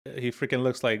He freaking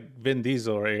looks like Vin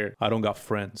Diesel right here. I don't got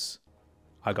friends.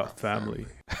 I got family.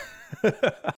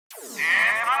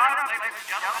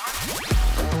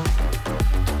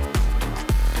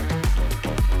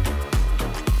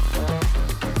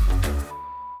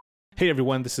 Hey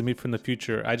everyone, this is me from the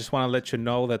future. I just want to let you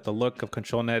know that the look of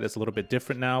ControlNet is a little bit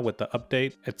different now with the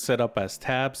update. It's set up as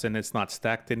tabs and it's not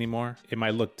stacked anymore. It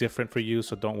might look different for you,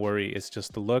 so don't worry. It's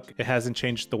just the look. It hasn't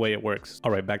changed the way it works.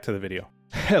 All right, back to the video.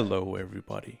 Hello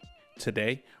everybody.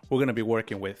 Today, we're going to be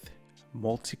working with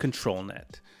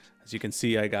Multi-ControlNet. As you can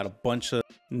see, I got a bunch of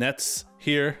nets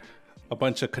here, a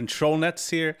bunch of control nets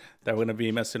here that we're going to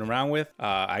be messing around with.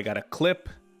 I got a clip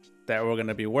that we're going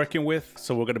to be working with.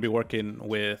 So we're going to be working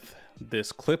with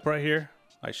this clip right here.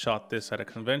 I shot this at a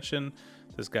convention.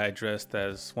 This guy dressed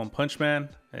as One Punch Man,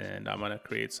 and I'm going to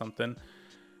create something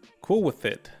cool with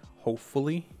it,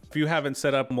 hopefully. If you haven't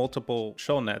set up multiple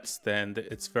show nets, then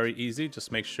it's very easy.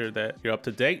 Just make sure that you're up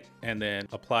to date and then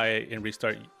apply it in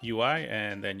Restart UI,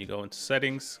 and then you go into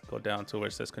settings, go down to where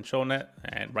it says control net,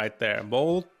 and right there,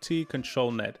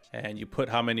 Multi-ControlNet, and you put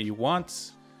how many you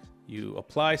want, you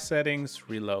apply settings,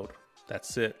 reload.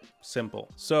 That's it, simple.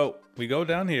 So we go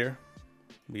down here,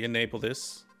 we enable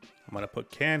this. I'm gonna put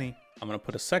canny. I'm gonna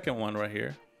put a second one right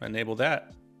here, enable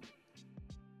that.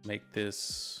 Make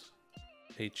this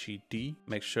HED,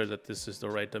 make sure that this is the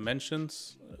right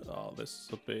dimensions. Oh, this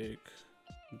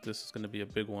is gonna be a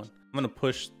big one. I'm gonna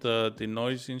push the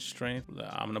denoising strength.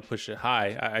 I'm gonna push it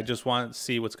high. I just want to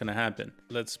see what's gonna happen.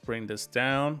 Let's bring this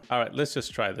down. All right, let's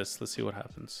just try this. Let's see what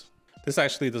happens. This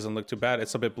actually doesn't look too bad.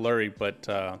 It's a bit blurry, but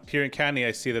here in canny,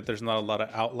 I see that there's not a lot of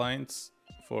outlines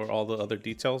for all the other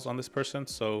details on this person.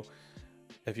 So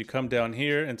if you come down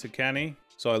here into canny,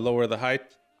 so I lower the high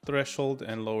threshold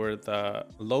and lower the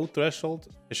low threshold,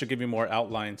 it should give you more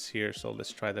outlines here. So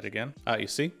let's try that again. You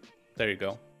see, there you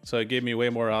go. So it gave me way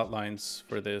more outlines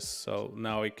for this. So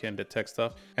now it can detect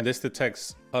stuff, and this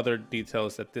detects other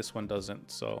details that this one doesn't.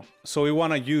 So we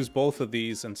want to use both of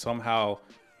these and somehow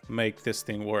make this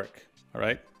thing work. All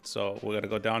right, so we're gonna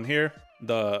go down here.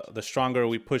 The stronger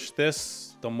we push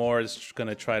this, the more it's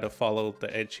gonna try to follow the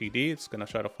HED. It's gonna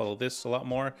try to follow this a lot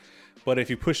more. But if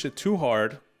you push it too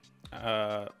hard,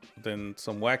 then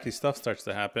some wacky stuff starts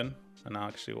to happen. And I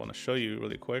actually want to show you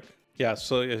really quick. Yeah,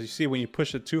 so as you see, when you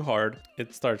push it too hard,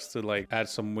 it starts to like add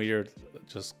some weird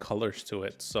just colors to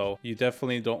it. So you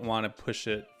definitely don't want to push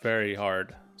it very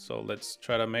hard. So let's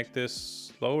try to make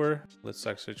this lower. Let's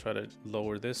actually try to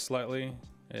lower this slightly.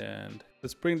 And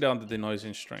let's bring down the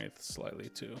denoising strength slightly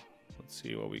too. Let's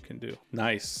see what we can do.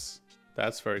 Nice.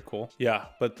 That's very cool. Yeah,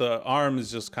 but the arm is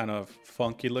just kind of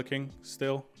funky looking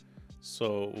still.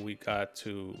 So we got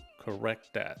to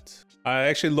correct that. I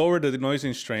actually lowered the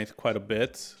denoising strength quite a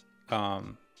bit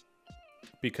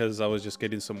because I was just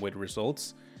getting some weird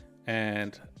results.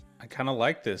 And I kind of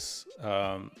like this.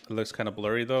 It looks kind of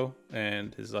blurry though,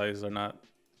 and his eyes are not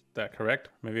that correct.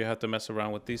 Maybe I have to mess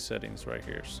around with these settings right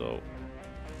here. So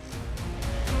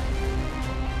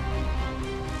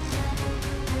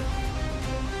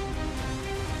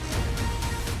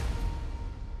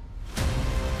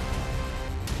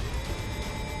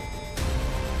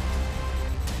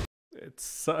it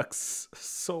sucks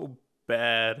so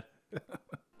bad.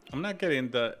 I'm not getting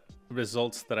the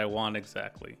results that I want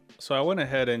exactly. So I went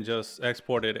ahead and just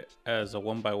exported it as a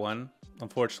 1x1.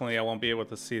 Unfortunately, I won't be able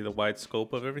to see the wide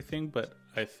scope of everything, but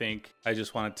I think I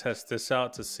just want to test this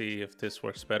out to see if this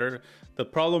works better. The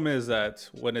problem is that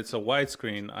when it's a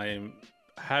widescreen, I'm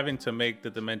having to make the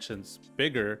dimensions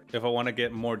bigger. If I want to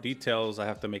get more details, I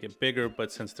have to make it bigger,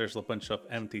 but since there's a bunch of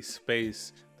empty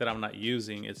space that I'm not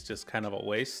using, it's just kind of a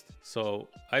waste. So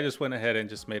I just went ahead and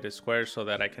just made it square so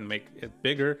that I can make it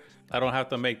bigger. I don't have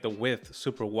to make the width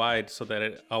super wide so that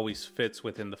it always fits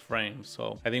within the frame.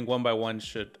 So I think 1x1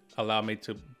 should allow me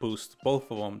to boost both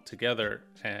of them together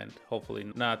and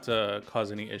hopefully not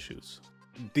cause any issues.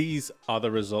 These are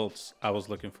the results I was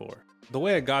looking for. The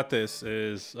way I got this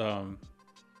is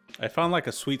I found like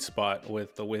a sweet spot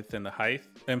with the width and the height.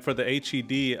 And for the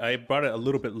HED, I brought it a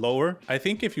little bit lower. I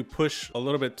think if you push a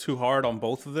little bit too hard on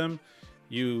both of them,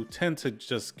 you tend to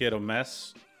just get a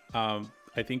mess. I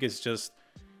think it's just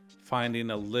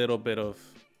finding a little bit of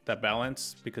that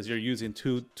balance because you're using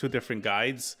two different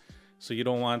guides. So you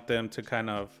don't want them to kind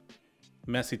of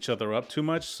mess each other up too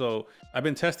much. So I've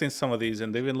been testing some of these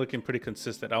and they've been looking pretty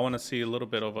consistent. I want to see a little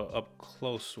bit of a up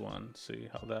close one, see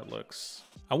how that looks.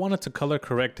 I wanted to color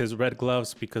correct his red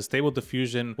gloves because Stable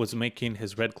Diffusion was making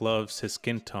his red gloves his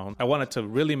skin tone. I wanted to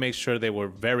really make sure they were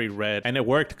very red, and it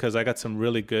worked because I got some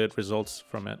really good results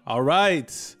from it. All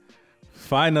right,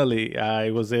 finally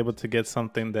I was able to get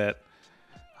something that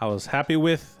I was happy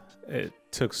with. It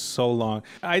took so long.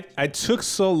 I took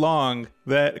so long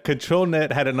that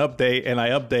ControlNet had an update and I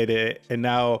updated it, and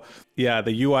now, yeah,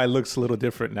 the UI looks a little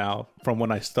different now from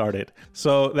when I started.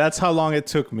 So that's how long it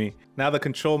took me. Now the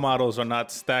control models are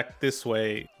not stacked this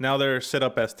way. Now they're set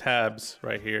up as tabs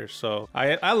right here. So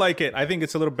I like it. I think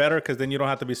it's a little better because then you don't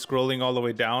have to be scrolling all the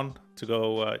way down to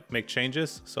go make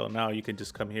changes. So now you can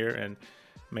just come here and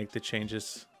make the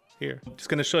changes here. I'm just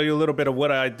gonna show you a little bit of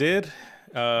what I did.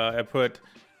 I put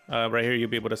right here, you'll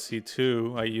be able to see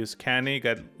too. I used Canny,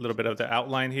 got a little bit of the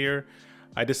outline here.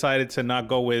 I decided to not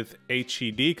go with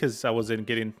HED because I wasn't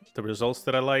getting the results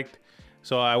that I liked.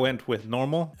 So I went with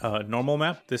normal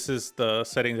map. This is the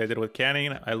settings I did with Canny.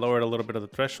 I lowered a little bit of the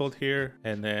threshold here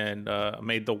and then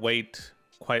made the weight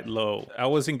quite low. I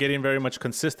wasn't getting very much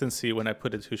consistency when I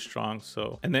put it too strong.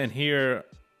 So, and then here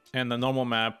and the normal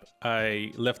map,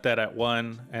 I left that at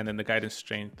 1 and then the guidance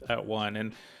strength at 1.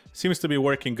 And seems to be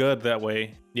working good that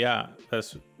way. Yeah,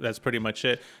 that's pretty much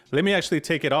it. Let me actually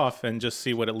take it off and just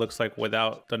see what it looks like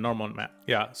without the normal map.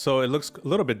 Yeah, so it looks a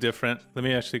little bit different. Let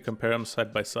me actually compare them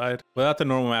side by side. Without the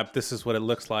normal map, this is what it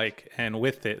looks like. And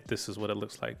with it, this is what it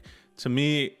looks like. To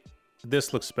me,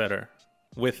 this looks better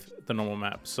with the normal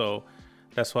map. So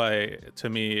that's why, to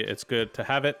me, it's good to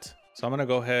have it. So I'm gonna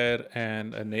go ahead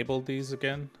and enable these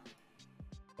again,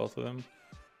 both of them.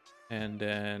 And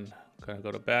then I'm gonna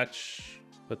go to batch,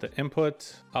 put the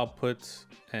input, output,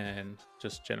 and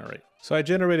just generate. So I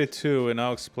generated 2, and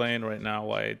I'll explain right now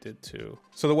why I did 2.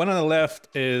 So the one on the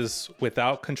left is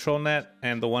without ControlNet,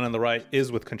 and the one on the right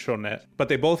is with ControlNet, but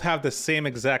they both have the same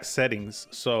exact settings.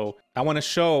 So I want to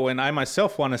show, and I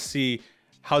myself want to see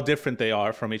how different they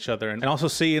are from each other, and also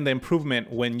seeing the improvement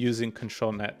when using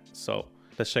ControlNet. So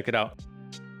let's check it out.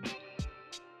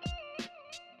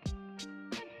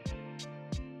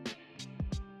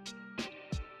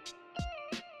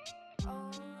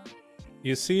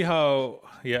 You see how,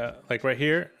 yeah, like right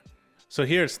here. So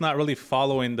here it's not really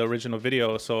following the original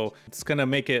video, so it's gonna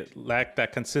make it lack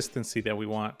that consistency that we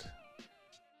want.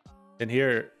 And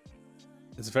here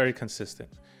it's very consistent.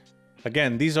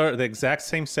 Again, these are the exact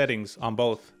same settings on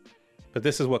both, but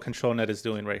this is what ControlNet is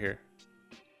doing right here.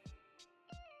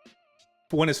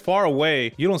 When it's far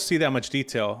away, you don't see that much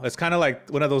detail. It's kind of like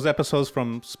one of those episodes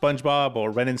from SpongeBob or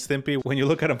Ren and Stimpy. When you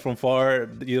look at them from far,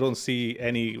 you don't see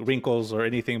any wrinkles or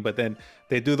anything, but then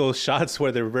they do those shots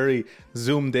where they're very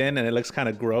zoomed in and it looks kind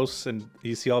of gross and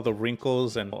you see all the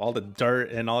wrinkles and all the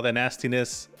dirt and all the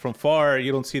nastiness. From far,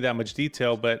 you don't see that much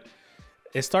detail, but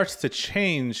it starts to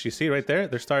change. You see right there?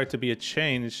 There started to be a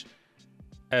change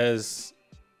as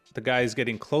the guy is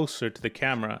getting closer to the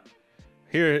camera.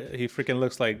 Here, he freaking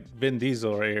looks like Vin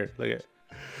Diesel right here. Look at,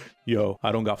 yo,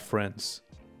 I don't got friends.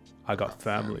 I got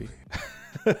family.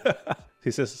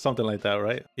 He says something like that,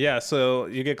 right? Yeah, so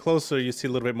you get closer, you see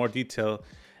a little bit more detail.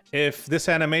 If this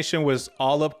animation was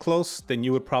all up close, then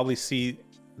you would probably see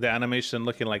the animation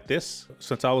looking like this.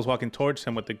 Since I was walking towards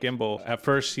him with the gimbal, at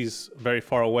first he's very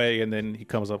far away and then he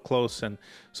comes up close. And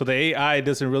so the AI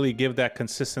doesn't really give that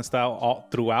consistent style all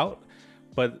throughout,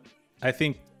 but I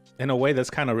think in a way that's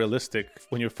kind of realistic.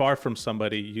 When you're far from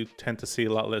somebody, you tend to see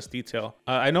a lot less detail.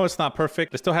 I know it's not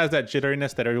perfect. It still has that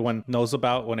jitteriness that everyone knows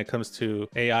about when it comes to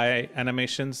AI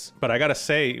animations. But I gotta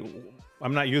say,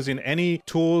 I'm not using any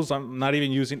tools. I'm not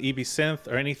even using EB Synth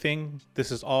or anything.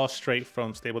 This is all straight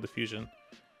from Stable Diffusion.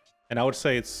 And I would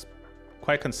say it's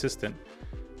quite consistent.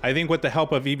 I think with the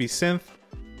help of EB Synth,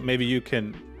 maybe you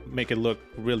can make it look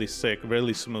really sick,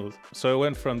 really smooth. So it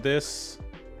went from this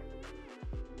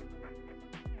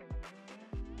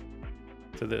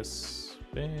to this.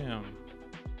 Bam.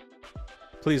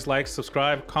 Please like,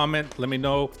 subscribe, comment, let me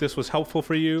know if this was helpful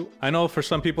for you. I know for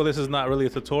some people this is not really a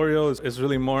tutorial, it's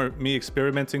really more me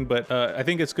experimenting, but I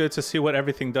think it's good to see what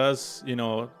everything does, you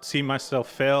know, see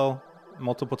myself fail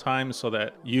multiple times so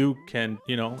that you can,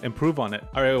 you know, improve on it.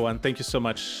 All right, everyone, thank you so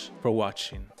much for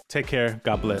watching. Take care,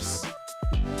 God bless.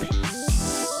 Peace.